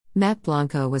Matt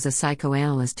Blanco was a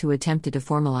psychoanalyst who attempted to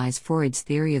formalize Freud's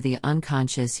theory of the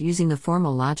unconscious using the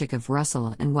formal logic of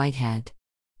Russell and Whitehead.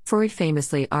 Freud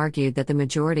famously argued that the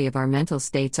majority of our mental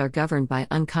states are governed by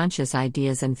unconscious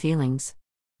ideas and feelings.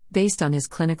 Based on his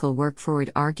clinical work,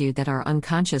 Freud argued that our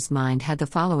unconscious mind had the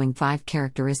following 5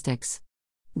 characteristics.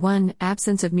 1.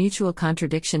 Absence of mutual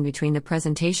contradiction between the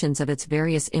presentations of its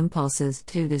various impulses.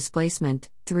 2. Displacement.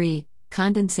 3.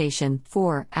 Condensation.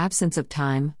 4. Absence of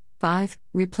time. 5.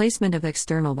 Replacement of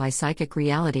external by psychic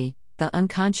reality, the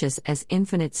unconscious as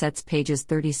infinite sets, pages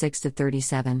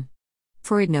 36-37.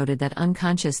 Freud noted that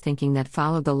unconscious thinking that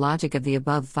followed the logic of the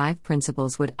above 5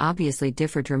 principles would obviously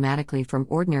differ dramatically from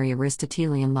ordinary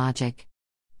Aristotelian logic.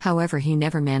 However, he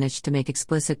never managed to make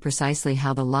explicit precisely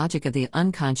how the logic of the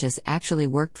unconscious actually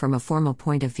worked from a formal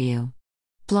point of view.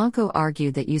 Blanco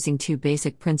argued that using 2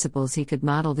 basic principles he could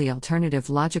model the alternative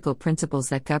logical principles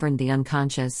that governed the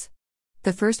unconscious.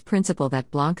 The first principle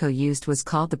that Blanco used was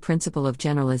called the principle of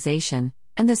generalization,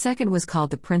 and the second was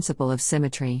called the principle of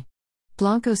symmetry.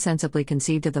 Blanco sensibly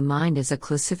conceived of the mind as a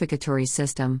classificatory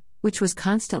system, which was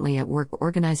constantly at work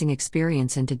organizing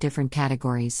experience into different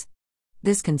categories.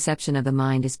 This conception of the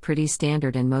mind is pretty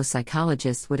standard, and most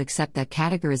psychologists would accept that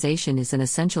categorization is an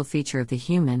essential feature of the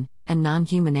human and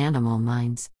non-human animal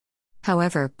minds.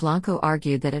 However, Blanco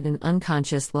argued that at an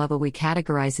unconscious level we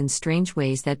categorize in strange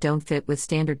ways that don't fit with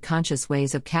standard conscious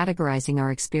ways of categorizing our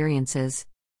experiences.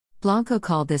 Blanco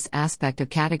called this aspect of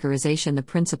categorization the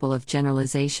principle of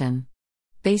generalization.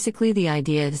 Basically, the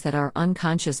idea is that our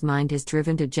unconscious mind is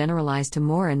driven to generalize to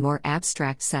more and more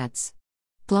abstract sets.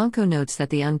 Blanco notes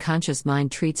that the unconscious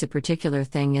mind treats a particular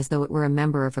thing as though it were a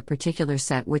member of a particular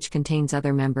set which contains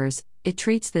other members. It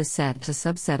treats this set as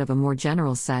a subset of a more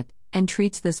general set, and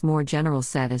treats this more general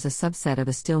set as a subset of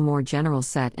a still more general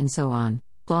set, and so on.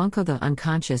 Blanco the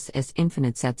unconscious as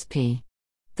infinite sets, p.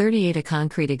 38. A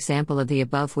concrete example of the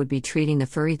above would be treating the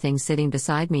furry thing sitting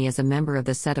beside me as a member of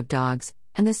the set of dogs,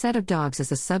 and the set of dogs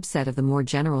as a subset of the more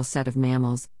general set of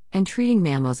mammals, and treating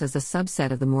mammals as a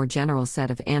subset of the more general set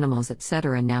of animals,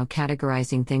 etc. Now,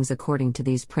 categorizing things according to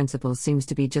these principles seems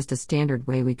to be just a standard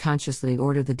way we consciously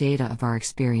order the data of our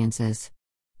experiences.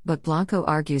 But Blanco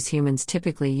argues humans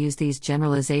typically use these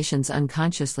generalizations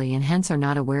unconsciously and hence are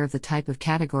not aware of the type of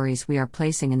categories we are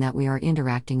placing and that we are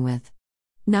interacting with.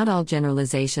 Not all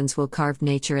generalizations will carve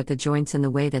nature at the joints in the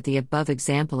way that the above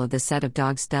example of the set of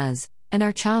dogs does, and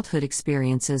our childhood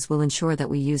experiences will ensure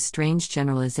that we use strange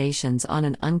generalizations on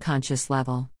an unconscious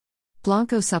level.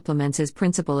 Blanco supplements his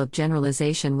principle of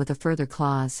generalization with a further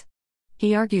clause.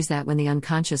 He argues that when the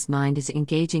unconscious mind is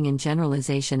engaging in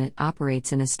generalization, it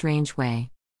operates in a strange way.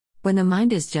 When the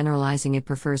mind is generalizing, it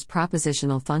prefers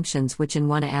propositional functions which in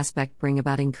one aspect bring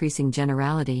about increasing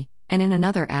generality, and in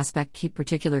another aspect keep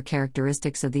particular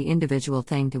characteristics of the individual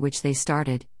thing to which they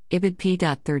started. Ibid p.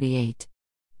 38.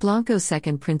 Blanco's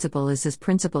second principle is his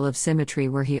principle of symmetry,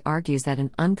 where he argues that at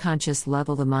an unconscious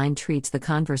level the mind treats the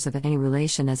converse of any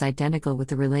relation as identical with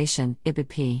the relation. Ibid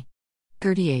p.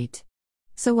 38.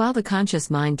 So while the conscious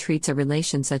mind treats a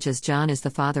relation such as John is the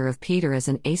father of Peter as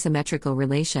an asymmetrical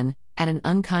relation, at an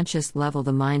unconscious level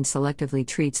the mind selectively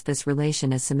treats this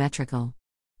relation as symmetrical.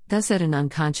 Thus, at an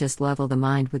unconscious level the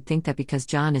mind would think that because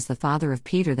John is the father of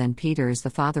Peter, then Peter is the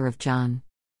father of John.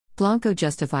 Blanco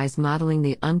justifies modeling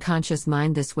the unconscious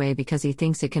mind this way because he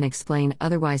thinks it can explain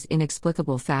otherwise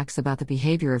inexplicable facts about the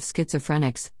behavior of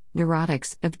schizophrenics,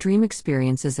 neurotics, of dream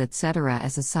experiences, etc.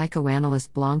 As a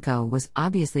psychoanalyst, Blanco was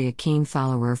obviously a keen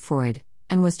follower of Freud,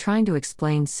 and was trying to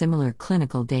explain similar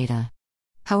clinical data.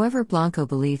 However, Blanco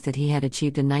believed that he had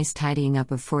achieved a nice tidying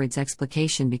up of Freud's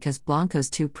explication because Blanco's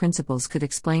 2 principles could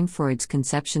explain Freud's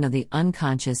conception of the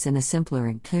unconscious in a simpler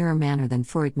and clearer manner than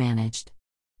Freud managed.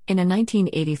 In a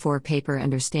 1984 paper,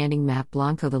 Understanding Matt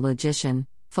Blanco, the logician,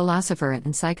 philosopher,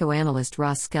 and psychoanalyst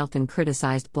Ross Skelton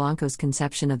criticized Blanco's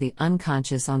conception of the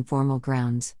unconscious on formal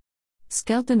grounds.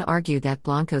 Skelton argued that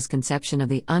Blanco's conception of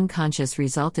the unconscious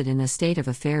resulted in a state of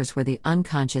affairs where the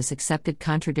unconscious accepted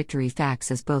contradictory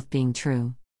facts as both being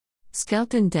true.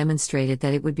 Skelton demonstrated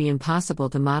that it would be impossible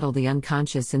to model the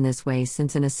unconscious in this way,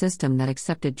 since in a system that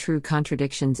accepted true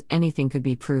contradictions anything could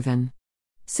be proven.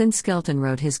 Since Skelton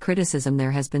wrote his criticism,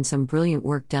 there has been some brilliant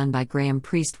work done by Graham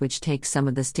Priest which takes some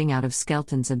of the sting out of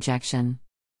Skelton's objection.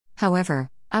 However,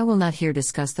 I will not here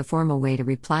discuss the formal way to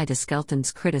reply to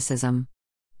Skelton's criticism.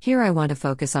 Here I want to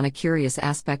focus on a curious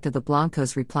aspect of the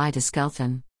Blanco's reply to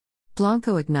Skelton.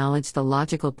 Blanco acknowledged the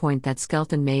logical point that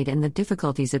Skelton made and the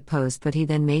difficulties it posed, but he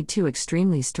then made 2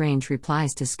 extremely strange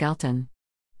replies to Skelton.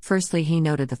 Firstly, he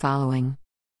noted the following.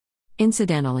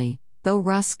 Incidentally, though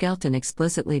Ross Skelton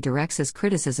explicitly directs his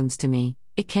criticisms to me,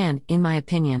 it can, in my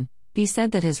opinion, be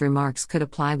said that his remarks could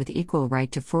apply with equal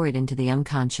right to Freud and to the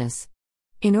unconscious.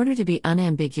 In order to be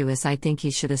unambiguous, I think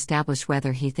he should establish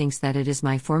whether he thinks that it is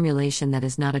my formulation that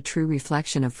is not a true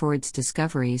reflection of Freud's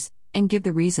discoveries, and give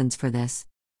the reasons for this.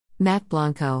 Matt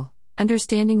Blanco.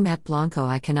 Understanding Matt Blanco,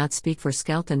 I cannot speak for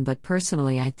Skelton, but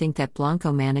personally I think that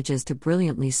Blanco manages to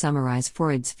brilliantly summarize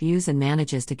Freud's views and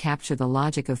manages to capture the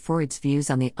logic of Freud's views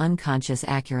on the unconscious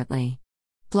accurately.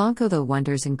 Blanco, though,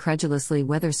 wonders incredulously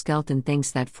whether Skelton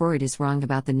thinks that Freud is wrong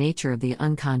about the nature of the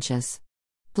unconscious.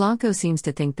 Blanco seems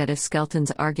to think that if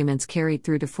Skelton's arguments carried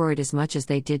through to Freud as much as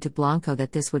they did to Blanco,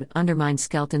 that this would undermine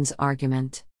Skelton's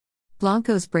argument.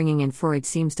 Blanco's bringing in Freud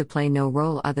seems to play no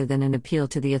role other than an appeal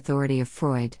to the authority of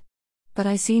Freud. But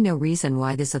I see no reason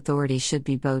why this authority should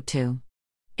be bowed to.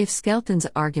 If Skelton's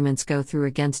arguments go through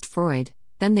against Freud,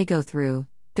 then they go through.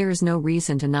 There is no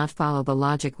reason to not follow the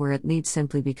logic where it leads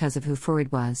simply because of who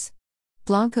Freud was.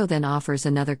 Blanco then offers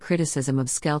another criticism of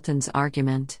Skelton's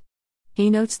argument. He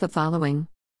notes the following.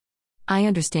 I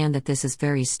understand that this is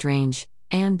very strange,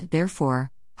 and,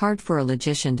 therefore, hard for a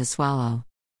logician to swallow.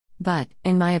 But,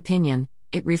 in my opinion,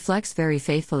 it reflects very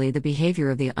faithfully the behavior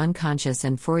of the unconscious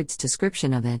and Freud's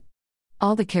description of it.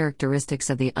 All the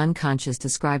characteristics of the unconscious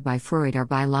described by Freud are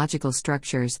biological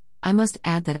structures. I must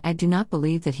add that I do not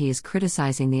believe that he is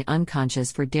criticizing the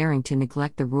unconscious for daring to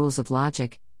neglect the rules of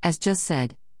logic. As just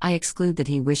said, I exclude that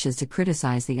he wishes to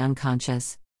criticize the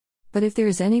unconscious. But if there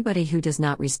is anybody who does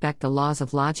not respect the laws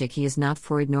of logic, he is not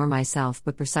Freud nor myself,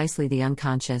 but precisely the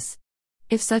unconscious.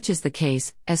 If such is the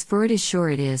case, as Freud is sure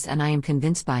it is and I am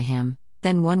convinced by him,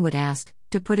 then one would ask,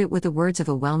 to put it with the words of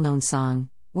a well-known song,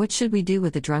 what should we do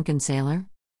with the drunken sailor?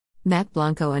 Matt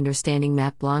Blanco. Understanding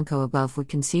Matt Blanco above would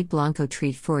concede Blanco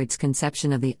treat Freud's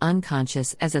conception of the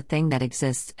unconscious as a thing that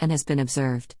exists and has been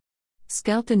observed.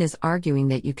 Skelton is arguing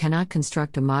that you cannot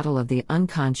construct a model of the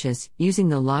unconscious using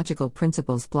the logical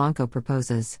principles Blanco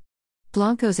proposes.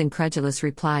 Blanco's incredulous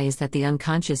reply is that the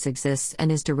unconscious exists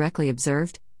and is directly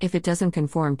observed. If it doesn't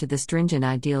conform to the stringent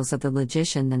ideals of the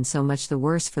logician, then so much the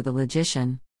worse for the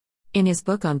logician. In his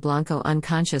book on Blanco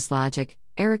Unconscious Logic,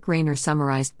 Eric Rayner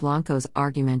summarized Blanco's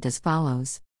argument as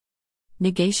follows.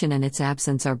 Negation and its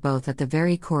absence are both at the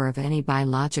very core of any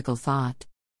biological thought.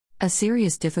 A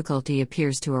serious difficulty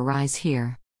appears to arise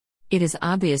here. It is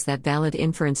obvious that valid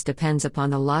inference depends upon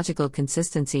the logical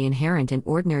consistency inherent in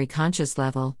ordinary conscious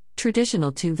level,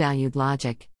 traditional two-valued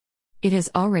logic. It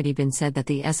has already been said that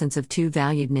the essence of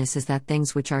two-valuedness is that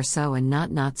things which are so and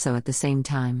not so at the same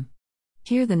time.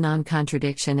 Here the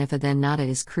non-contradiction if a then nada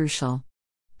is crucial.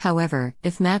 However,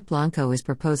 if Matt Blanco is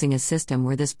proposing a system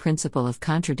where this principle of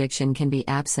contradiction can be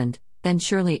absent, then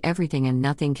surely everything and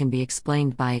nothing can be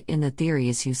explained by it in the theory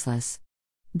is useless.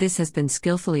 This has been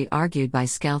skillfully argued by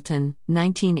Skelton,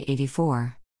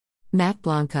 1984. Matt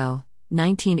Blanco,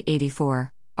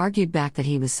 1984, argued back that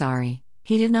he was sorry,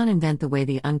 he did not invent the way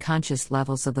the unconscious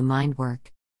levels of the mind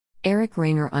work. Eric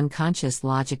Rayner, Unconscious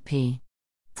Logic, p.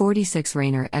 46.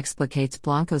 Rayner explicates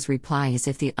Blanco's reply as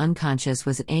if the unconscious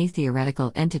was a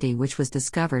theoretical entity which was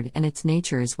discovered and its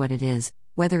nature is what it is,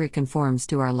 whether it conforms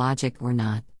to our logic or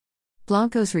not.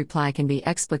 Blanco's reply can be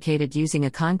explicated using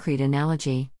a concrete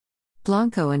analogy.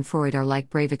 Blanco and Freud are like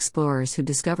brave explorers who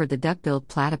discovered the duck-billed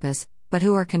platypus, but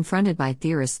who are confronted by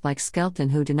theorists like Skelton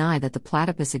who deny that the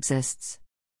platypus exists.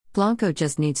 Blanco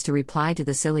just needs to reply to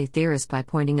the silly theorist by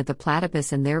pointing at the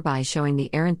platypus and thereby showing the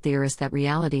errant theorist that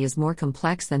reality is more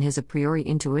complex than his a priori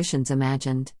intuitions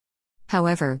imagined.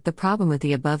 However, the problem with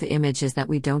the above image is that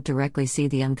we don't directly see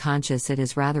the unconscious, it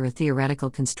is rather a theoretical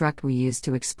construct we use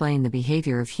to explain the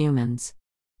behavior of humans.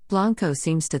 Blanco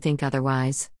seems to think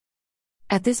otherwise.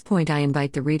 At this point I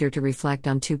invite the reader to reflect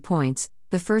on 2 points.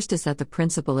 The first is that the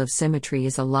principle of symmetry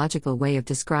is a logical way of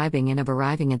describing and of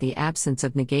arriving at the absence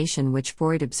of negation which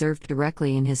Freud observed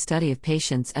directly in his study of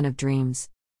patience and of dreams.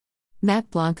 Matt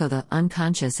Blanco, The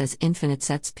Unconscious as Infinite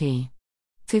Sets, p.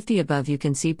 50. Above you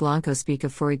can see Blanco speak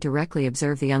of Freud directly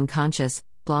observe the unconscious,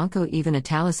 Blanco even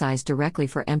italicized directly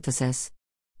for emphasis.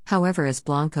 However, as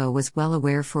Blanco was well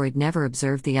aware, Freud never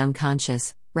observed the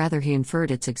unconscious, rather he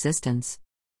inferred its existence.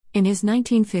 In his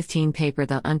 1915 paper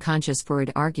The Unconscious,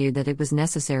 Freud argued that it was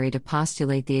necessary to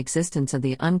postulate the existence of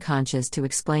the unconscious to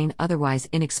explain otherwise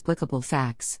inexplicable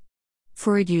facts.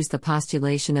 Freud used the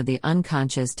postulation of the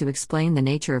unconscious to explain the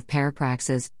nature of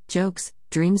parapraxis, jokes,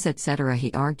 dreams, etc.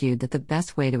 He argued that the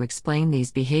best way to explain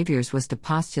these behaviors was to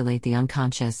postulate the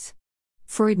unconscious.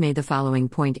 Freud made the following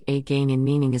point: a gain in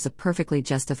meaning is a perfectly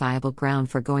justifiable ground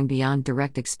for going beyond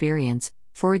direct experience.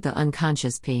 Freud, The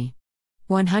Unconscious, p.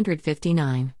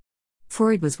 159.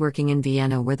 Freud was working in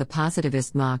Vienna where the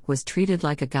positivist Mach was treated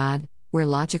like a god, where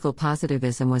logical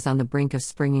positivism was on the brink of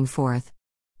springing forth.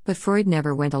 But Freud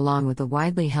never went along with the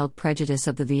widely held prejudice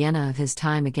of the Vienna of his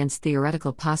time against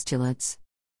theoretical postulates.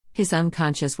 His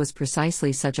unconscious was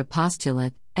precisely such a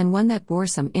postulate, and one that bore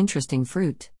some interesting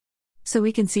fruit. So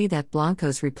we can see that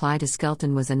Blanco's reply to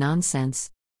Skelton was a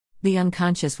nonsense. The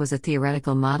unconscious was a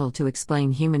theoretical model to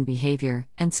explain human behavior,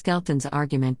 and Skelton's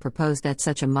argument proposed that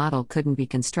such a model couldn't be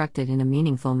constructed in a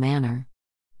meaningful manner.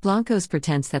 Blanco's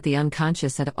pretense that the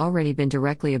unconscious had already been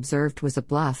directly observed was a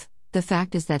bluff. The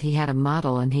fact is that he had a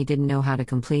model and he didn't know how to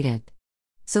complete it.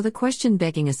 So the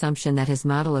question-begging assumption that his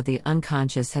model of the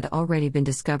unconscious had already been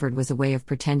discovered was a way of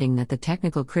pretending that the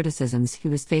technical criticisms he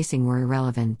was facing were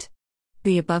irrelevant.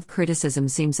 The above criticism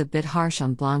seems a bit harsh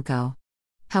on Blanco.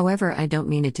 However, I don't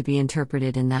mean it to be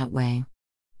interpreted in that way.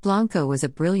 Blanco was a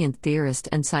brilliant theorist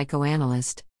and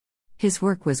psychoanalyst. His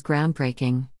work was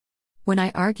groundbreaking. When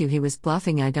I argue he was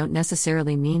bluffing, I don't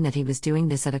necessarily mean that he was doing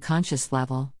this at a conscious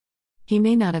level. He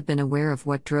may not have been aware of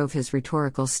what drove his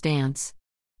rhetorical stance.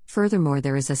 Furthermore,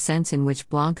 there is a sense in which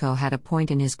Blanco had a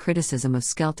point in his criticism of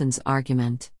Skelton's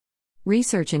argument.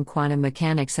 Research in quantum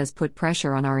mechanics has put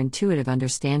pressure on our intuitive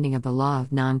understanding of the law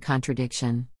of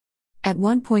non-contradiction. At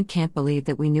one point, can't believe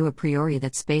that we knew a priori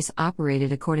that space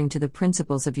operated according to the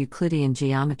principles of Euclidean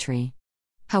geometry.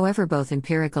 However, both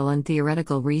empirical and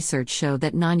theoretical research show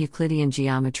that non-Euclidean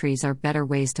geometries are better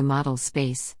ways to model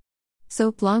space.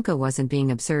 So Blanco wasn't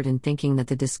being absurd in thinking that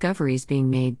the discoveries being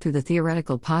made through the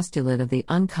theoretical postulate of the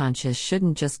unconscious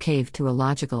shouldn't just cave to a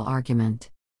logical argument.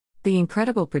 The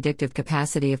incredible predictive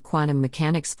capacity of quantum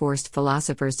mechanics forced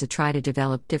philosophers to try to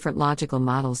develop different logical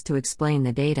models to explain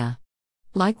the data.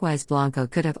 Likewise, Blanco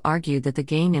could have argued that the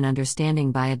gain in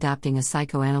understanding by adopting a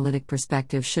psychoanalytic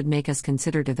perspective should make us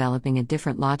consider developing a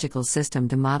different logical system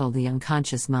to model the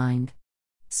unconscious mind.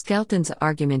 Skelton's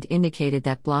argument indicated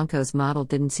that Blanco's model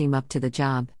didn't seem up to the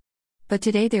job. But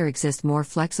today there exist more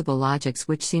flexible logics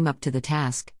which seem up to the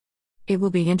task. It will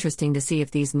be interesting to see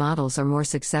if these models are more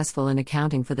successful in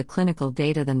accounting for the clinical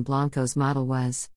data than Blanco's model was.